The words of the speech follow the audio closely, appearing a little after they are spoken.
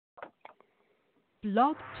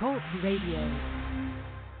Blog Talk Radio.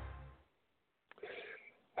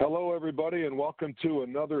 Hello, everybody, and welcome to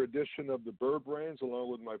another edition of the Bird Brains,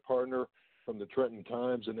 along with my partner from the Trenton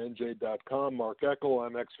Times and NJ.com, Mark Eckel.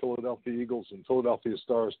 I'm ex-Philadelphia Eagles and Philadelphia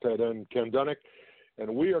Stars tight end Ken Dunnick,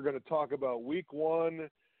 and we are going to talk about Week 1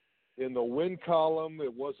 in the win column.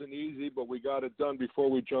 It wasn't easy, but we got it done. Before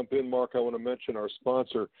we jump in, Mark, I want to mention our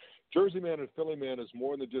sponsor. Jersey Man and Philly Man is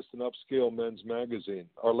more than just an upscale men's magazine.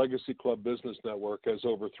 Our Legacy Club Business Network has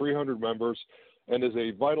over 300 members and is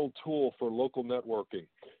a vital tool for local networking.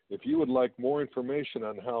 If you would like more information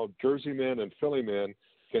on how Jersey Man and Philly Man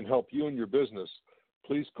can help you in your business,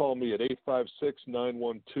 please call me at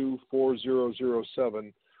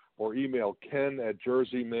 856-912-4007 or email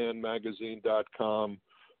ken@jerseymanmagazine.com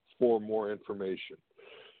for more information.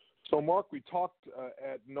 So, Mark, we talked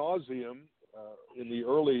ad nauseum in the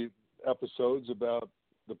early episodes about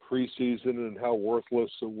the preseason and how worthless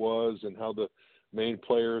it was and how the main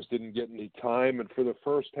players didn't get any time. And for the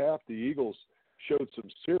first half, the Eagles showed some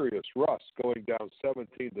serious rust, going down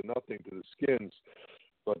 17-0 to the Skins.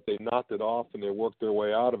 But they knocked it off and they worked their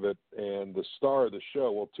way out of it. And the star of the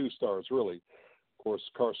show, well, two stars really, of course,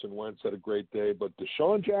 Carson Wentz had a great day. But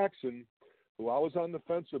DeSean Jackson, who I was on the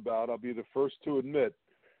fence about, I'll be the first to admit,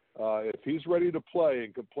 if he's ready to play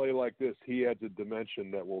and can play like this, he adds a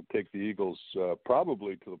dimension that will take the Eagles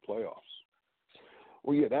probably to the playoffs.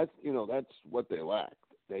 Well, yeah, that's what they lacked.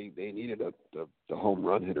 They needed a home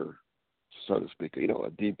run hitter, so to speak. A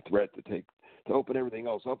deep threat to open everything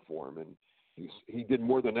else up for him, and he did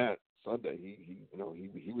more than that Sunday.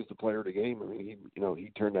 He was the player of the game. I mean, he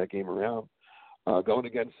turned that game around, going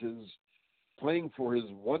against playing for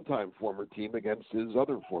his one-time former team against his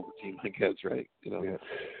other former team, I guess, right?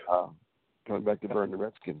 Going back to burn the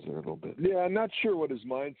Redskins there a little bit. Yeah, I'm not sure what his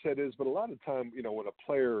mindset is, but a lot of time, when a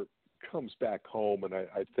player comes back home, and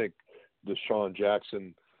I think DeSean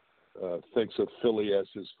Jackson thinks of Philly as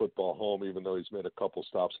his football home, even though he's made a couple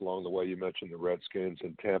stops along the way. You mentioned the Redskins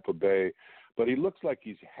and Tampa Bay, but he looks like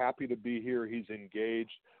he's happy to be here. He's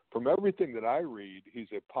engaged. From everything that I read,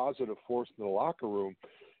 he's a positive force in the locker room.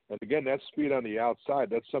 And again, that speed on the outside,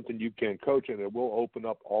 that's something you can coach, and it will open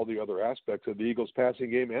up all the other aspects of the Eagles' passing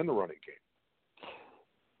game and the running game.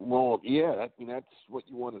 Well, yeah, that's what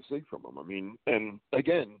you want to see from him. I mean, and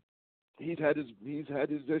again, he's had his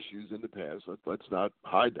issues in the past. Let's not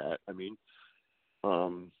hide that. I mean,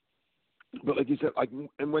 but like you said,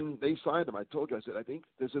 and when they signed him, I told you, I said, I think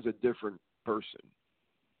this is a different person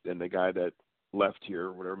than the guy that left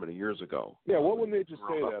here whatever many years ago. Yeah, what would made you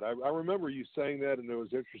say that? I remember you saying that, and I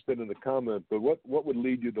was interested in the comment, but what would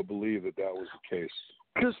lead you to believe that was the case?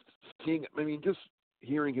 Just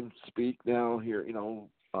hearing him speak now here,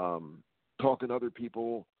 talking to other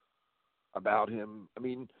people about him. I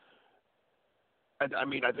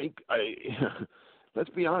think let's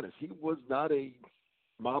be honest, he was not a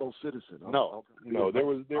model citizen. No, there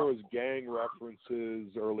was gang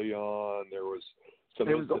references early on. There was some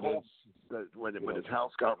incidents. When his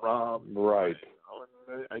house got robbed. Right.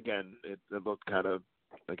 And again, it looked kind of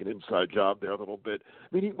like an inside job there a little bit.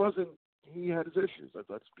 I mean, he had his issues.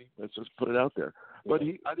 Let's just put it out there. But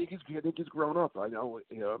I think he's grown up. I know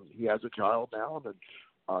he has a child now, and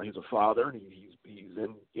he's a father, and he's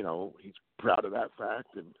proud of that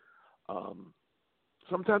fact. And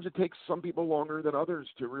sometimes it takes some people longer than others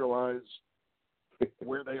to realize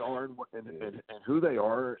where they are and who they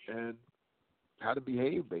are and how to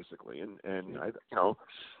behave, basically. And it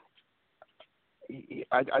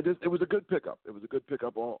was a good pickup. It was a good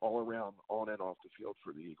pickup all around, on and off the field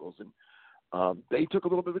for the Eagles. And they took a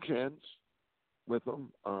little bit of a chance with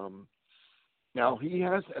him. Now he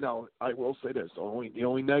has, and I will say this: the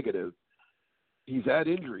only negative, he's had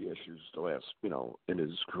injury issues the last, in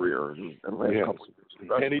his career and the last couple of years.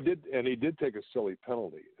 And he did take a silly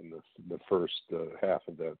penalty in the first half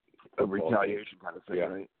of that. A retaliation kind of thing, yeah.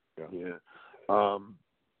 Right? Yeah.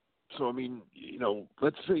 So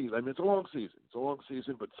let's see. I mean, it's a long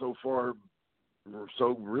season. But so far, we're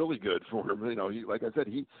so really good for him. Like I said,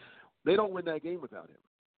 they don't win that game without him.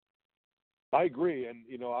 I agree, and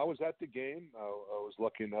I was at the game. I was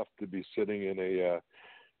lucky enough to be sitting in a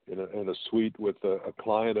suite with a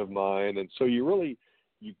client of mine, and so you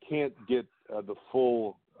can't get the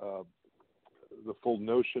full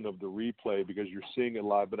notion of the replay because you're seeing it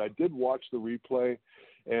live. But I did watch the replay.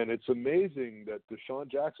 And it's amazing that DeSean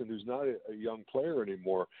Jackson, who's not a young player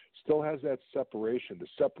anymore, still has that separation to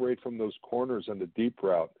separate from those corners on the deep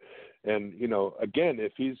route. And again,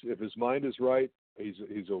 if his mind is right, he's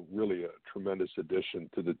really a tremendous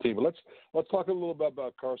addition to the team. But let's talk a little bit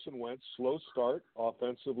about Carson Wentz. Slow start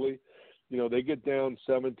offensively. They get down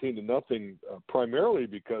 17-0 primarily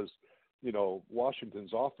because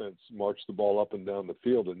Washington's offense marched the ball up and down the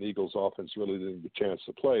field, and the Eagles' offense really didn't get a chance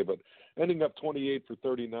to play. But ending up 28 for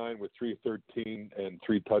 39 with 313 and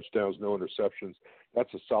 3 touchdowns, no interceptions,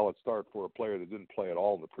 that's a solid start for a player that didn't play at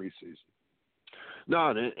all in the preseason. No,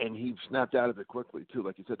 and he snapped out of it quickly, too.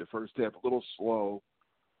 Like you said, the first half, a little slow.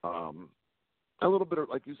 A little bit of,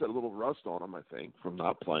 like you said, a little rust on him, I think, from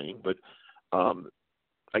not playing. But,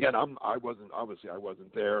 again, I wasn't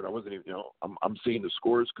there, and I wasn't even, I'm seeing the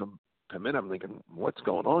scores come in. I'm thinking, what's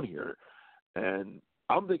going on here? And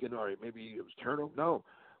I'm thinking, all right, maybe it was turnover. No.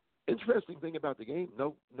 Interesting thing about the game,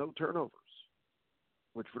 no turnovers,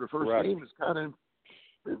 which for the first game is kind of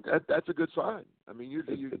that's a good sign. I mean,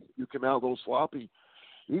 you come out a little sloppy.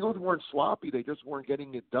 The Eagles weren't sloppy; they just weren't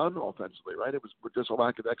getting it done offensively, right? It was just a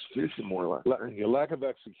lack of execution, more or less. A lack of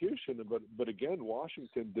execution, but again,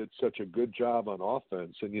 Washington did such a good job on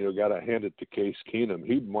offense, and got to hand it to Case Keenum.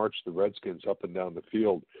 He marched the Redskins up and down the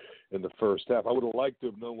field in the first half. I would have liked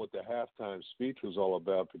to have known what the halftime speech was all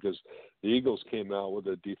about, because the Eagles came out with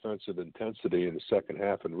a defensive intensity in the second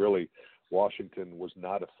half, and really Washington was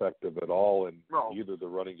not effective at all in either the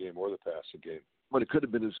running game or the passing game. What it could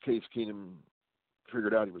have been is Case Keenum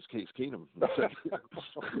figured out he was Case Keenum.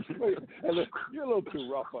 Wait, you're a little too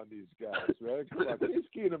rough on these guys, right? Come on, Case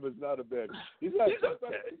Keenum is not a bad. He's okay.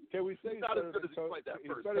 Can we say he's better than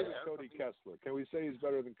Cody Kessler? Can we say he's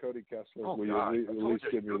better than Cody Kessler? Oh, Will God. you at least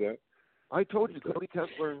give me that? I told you, Cody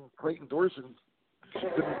Kessler and Clayton Dorson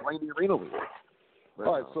couldn't play in the arena league.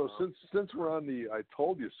 All right, so since we're on the I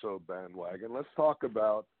told you so bandwagon, let's talk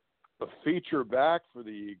about the feature back for the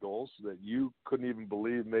Eagles that you couldn't even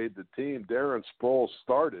believe made the team. Darren Sproles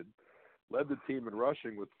started, led the team in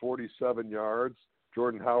rushing with 47 yards.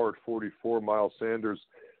 Jordan Howard, 44. Miles Sanders,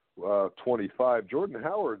 25. Jordan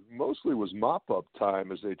Howard mostly was mop-up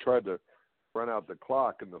time as they tried to run out the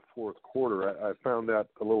clock in the fourth quarter. I found that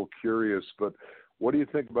a little curious, but what do you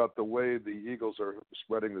think about the way the Eagles are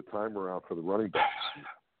spreading the time around for the running backs?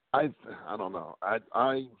 I don't know.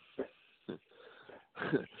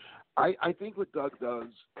 I think what Doug does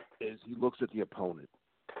is he looks at the opponent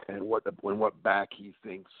and what back he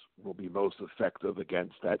thinks will be most effective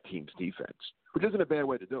against that team's defense, which isn't a bad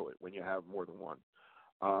way to do it when you have more than one.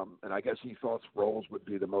 And I guess he thought Sproles would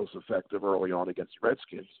be the most effective early on against the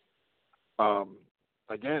Redskins.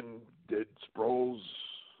 Again, did Sproles?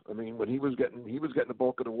 I mean, when he was getting the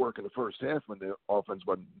bulk of the work in the first half when the offense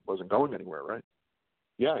wasn't going anywhere, right?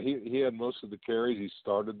 Yeah, he had most of the carries. He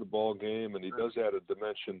started the ball game, and he does add a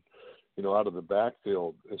dimension, out of the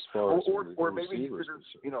backfield as far as or maybe he figures,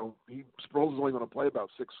 Sproles is only going to play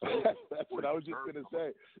about 6 games. That's what I was just going to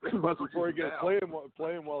say. Before he gets play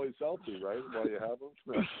him while he's healthy, right? While you have him,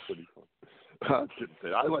 that's pretty fun.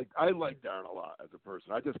 I like Darren a lot as a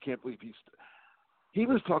person. I just can't believe he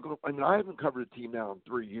was talking. I mean, I haven't covered a team now in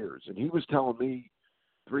 3 years, and he was telling me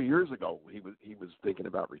 3 years ago he was thinking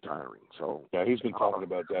about retiring. So yeah, he's been talking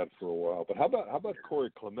about that for a while. But how about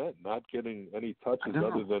Corey Clement not getting any touches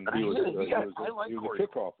other than he was a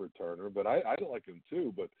kickoff returner? But I like him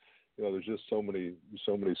too. But there's just so many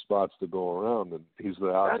spots to go around, and he's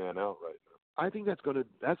the odd man out right now. I think that's going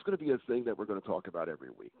to be a thing that we're going to talk about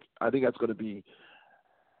every week. I think that's going to be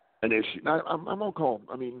an issue. I'm going to call.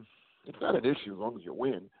 I mean, it's not an issue as long as you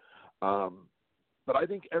win. But I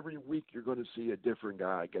think every week you're going to see a different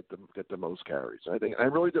guy get the most carries. I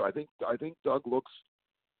really do. I think Doug looks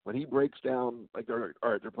when he breaks down like all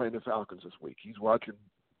right, they're playing the Falcons this week. He's watching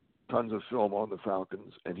tons of film on the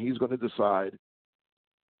Falcons, and he's going to decide.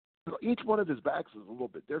 Each one of his backs is a little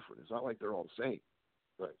bit different. It's not like they're all the same.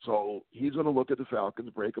 Right. So he's going to look at the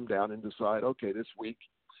Falcons, break them down, and decide, okay, this week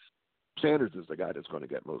Sanders is the guy that's going to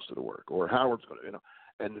get most of the work, or Howard's going to,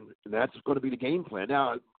 and that's going to be the game plan.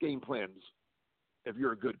 Now, game plans. If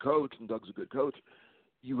you're a good coach, and Doug's a good coach,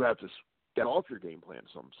 you have to get off your game plan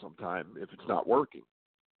sometime if it's not working,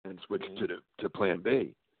 and switch to plan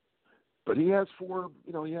B. But he has four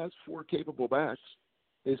capable backs.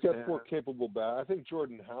 He's got 4 capable backs. I think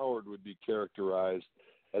Jordan Howard would be characterized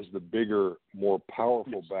as the bigger, more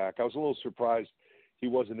powerful back. I was a little surprised he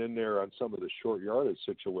wasn't in there on some of the short yardage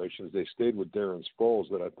situations. They stayed with Darren Sproles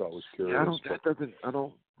that I thought was curious. Yeah, I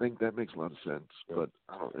don't think that makes a lot of sense.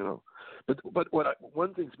 Yeah. But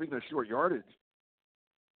one thing, speaking of short yardage,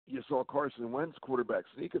 you saw Carson Wentz quarterback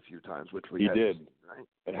sneak a few times, which he did. Seen, right?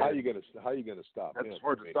 And how are you going to stop him? That's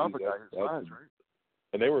hard to stop a guy his size, right?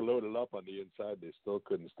 And they were loaded up on the inside. They still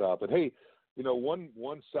couldn't stop it. Hey,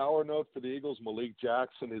 one sour note for the Eagles, Malik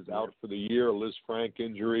Jackson is out for the year, Liz Frank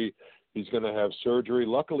injury. He's going to have surgery.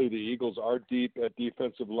 Luckily, the Eagles are deep at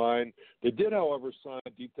defensive line. They did, however, sign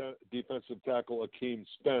defensive tackle Akeem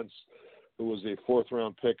Spence. who was a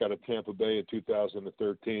fourth-round pick out of Tampa Bay in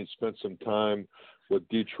 2013, spent some time with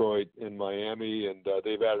Detroit and Miami, and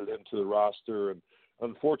they've added him to the roster. And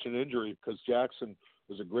unfortunate injury because Jackson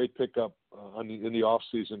was a great pickup in the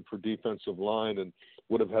offseason for defensive line and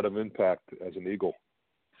would have had an impact as an Eagle.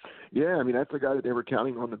 Yeah, I mean, that's the guy that they were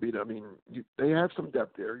counting on to beat. I mean, they have some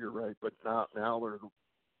depth there, you're right, but now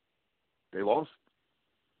they lost,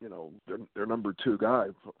 their number 2 guy.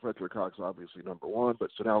 Fletcher Cox, obviously number 1, but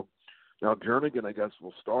so now Jernigan, I guess,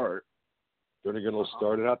 will start. Jernigan will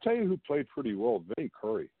start, and I'll tell you who played pretty well, Vinny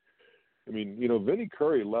Curry. I mean, Vinny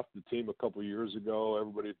Curry left the team a couple of years ago.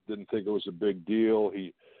 Everybody didn't think it was a big deal.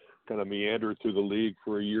 He kind of meandered through the league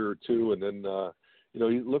for a year or two, and then, he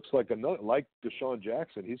looks like Deshaun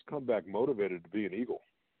Jackson. He's come back motivated to be an Eagle.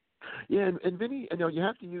 Yeah, and Vinny, you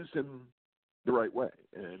have to use him the right way,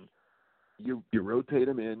 and you rotate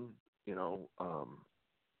him in. You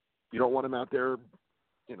don't want him out there,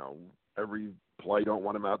 every play. You don't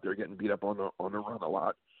want him out there getting beat up on the run a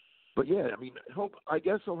lot. But yeah, I mean, I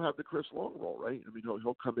guess he'll have the Chris Long role, right? I mean,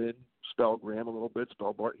 he'll come in, spell Graham a little bit,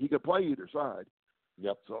 spell Bart. He could play either side.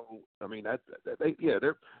 Yep. So I mean,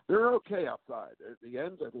 they're okay outside. The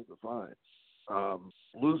ends, I think, are fine.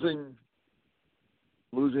 Losing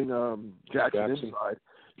Jackson inside,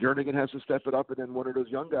 Jernigan has to step it up, and then one of those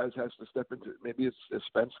young guys has to step into. Maybe it's a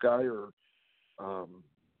Spence guy or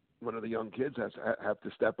one of the young kids have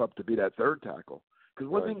to step up to be that third tackle. Because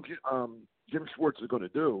one thing Jim Schwartz is going to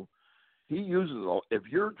do, he uses if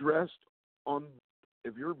you're dressed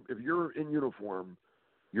if you're in uniform,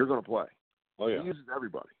 you're going to play. Oh yeah, he uses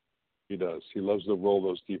everybody. He does. He loves to roll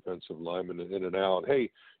those defensive linemen in and out.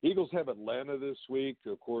 Hey, Eagles have Atlanta this week.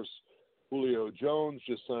 Of course, Julio Jones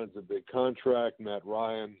just signs a big contract. Matt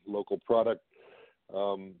Ryan, local product.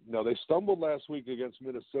 Now, they stumbled last week against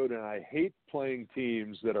Minnesota, and I hate playing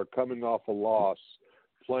teams that are coming off a loss,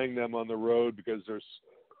 playing them on the road because there's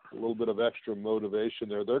a little bit of extra motivation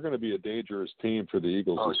there. They're going to be a dangerous team for the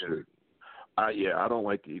Eagles this week. I don't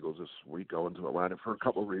like the Eagles this week going to Atlanta for a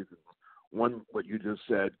couple of reasons. One, what you just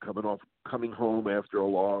said, coming home after a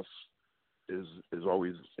loss is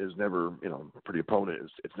never, for the opponent,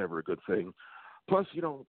 it's never a good thing. Plus,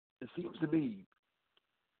 it seems to me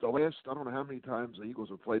the last, I don't know how many times the Eagles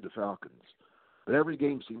have played the Falcons, but every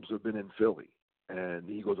game seems to have been in Philly, and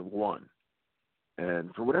the Eagles have won.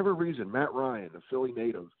 And for whatever reason, Matt Ryan, a Philly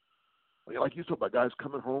native, like you talk about guys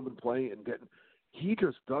coming home and playing and getting, he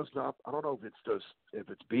just does not. I don't know if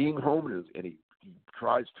it's being home and he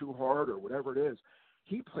tries too hard or whatever it is.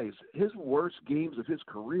 He plays his worst games of his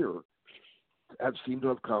career have seemed to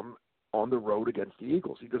have come on the road against the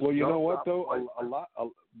Eagles. Well, you know what though,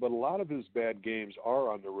 a lot of his bad games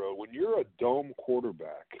are on the road. When you're a dome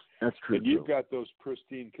quarterback, that's true. And you've got those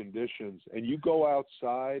pristine conditions, and you go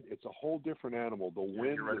outside, it's a whole different animal. The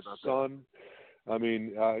wind, the sun. I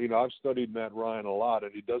mean, I've studied Matt Ryan a lot,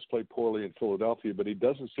 and he does play poorly in Philadelphia, but he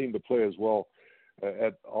doesn't seem to play as well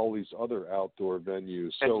at all these other outdoor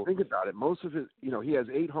venues. So and think about it. Most of his, he has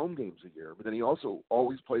 8 home games a year, but then he also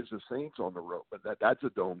always plays the Saints on the road. But that's a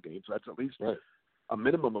dome game, so that's at least a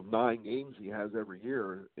minimum of 9 games he has every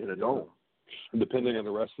year in a dome. And depending on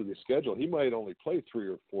the rest of the schedule, he might only play 3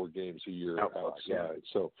 or 4 games a year outside. Yeah.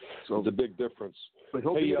 So it's a big difference. But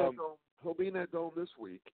he'll be in that dome this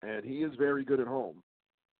week, and he is very good at home.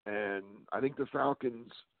 And I think the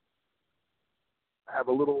Falcons have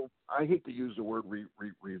a little – I hate to use the word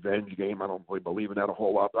revenge game. I don't really believe in that a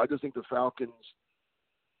whole lot. But I just think the Falcons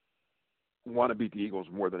want to beat the Eagles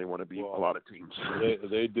more than they want to beat a lot of teams.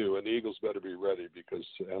 They do, and the Eagles better be ready because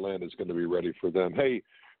Atlanta's going to be ready for them. Hey,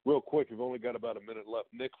 real quick, we've only got about a minute left.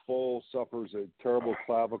 Nick Foles suffers a terrible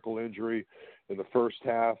clavicle injury in the first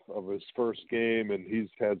half of his first game, and he's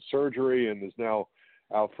had surgery and is now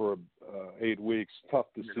out for 8 weeks. Tough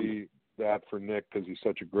to see that for Nick because he's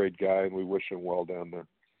such a great guy, and we wish him well down there.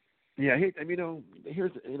 Yeah, here's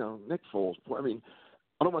Nick Foles. I mean,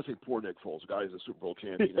 I don't want to say poor Nick Foles. The guy is a Super Bowl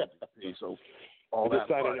champion, so all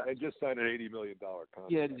that. I just signed an $80 million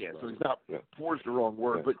contract. Yeah. So he's not poor is the wrong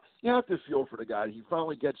word, but you have to feel for the guy. He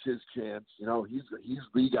finally gets his chance. He's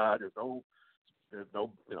the guy. There's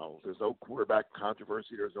no quarterback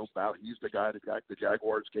controversy. There's no battle. He's the guy. The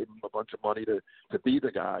Jaguars gave him a bunch of money to be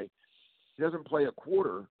the guy. He doesn't play a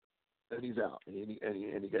quarter, and he's out. And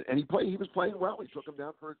he was playing well. He took him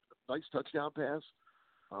down for a nice touchdown pass.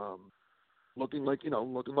 Looking like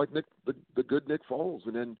Nick, the good Nick Foles,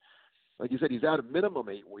 and then, like you said, he's out a minimum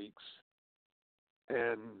 8 weeks,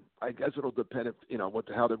 and I guess it'll depend if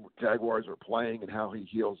how the Jaguars are playing and how he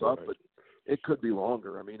heals up, but it could be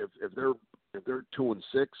longer. I mean, if they're 2-6,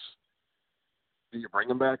 Do you bring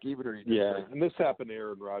him back even, or you just Yeah, say, and this happened to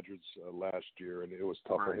Aaron Rodgers last year, and it was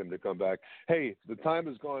tough for him to come back. Hey, the time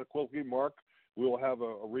has gone quickly, Mark. We will have a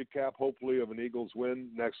recap, hopefully, of an Eagles win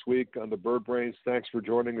next week on the Bird Brains. Thanks for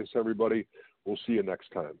joining us, everybody. We'll see you next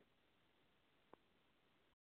time.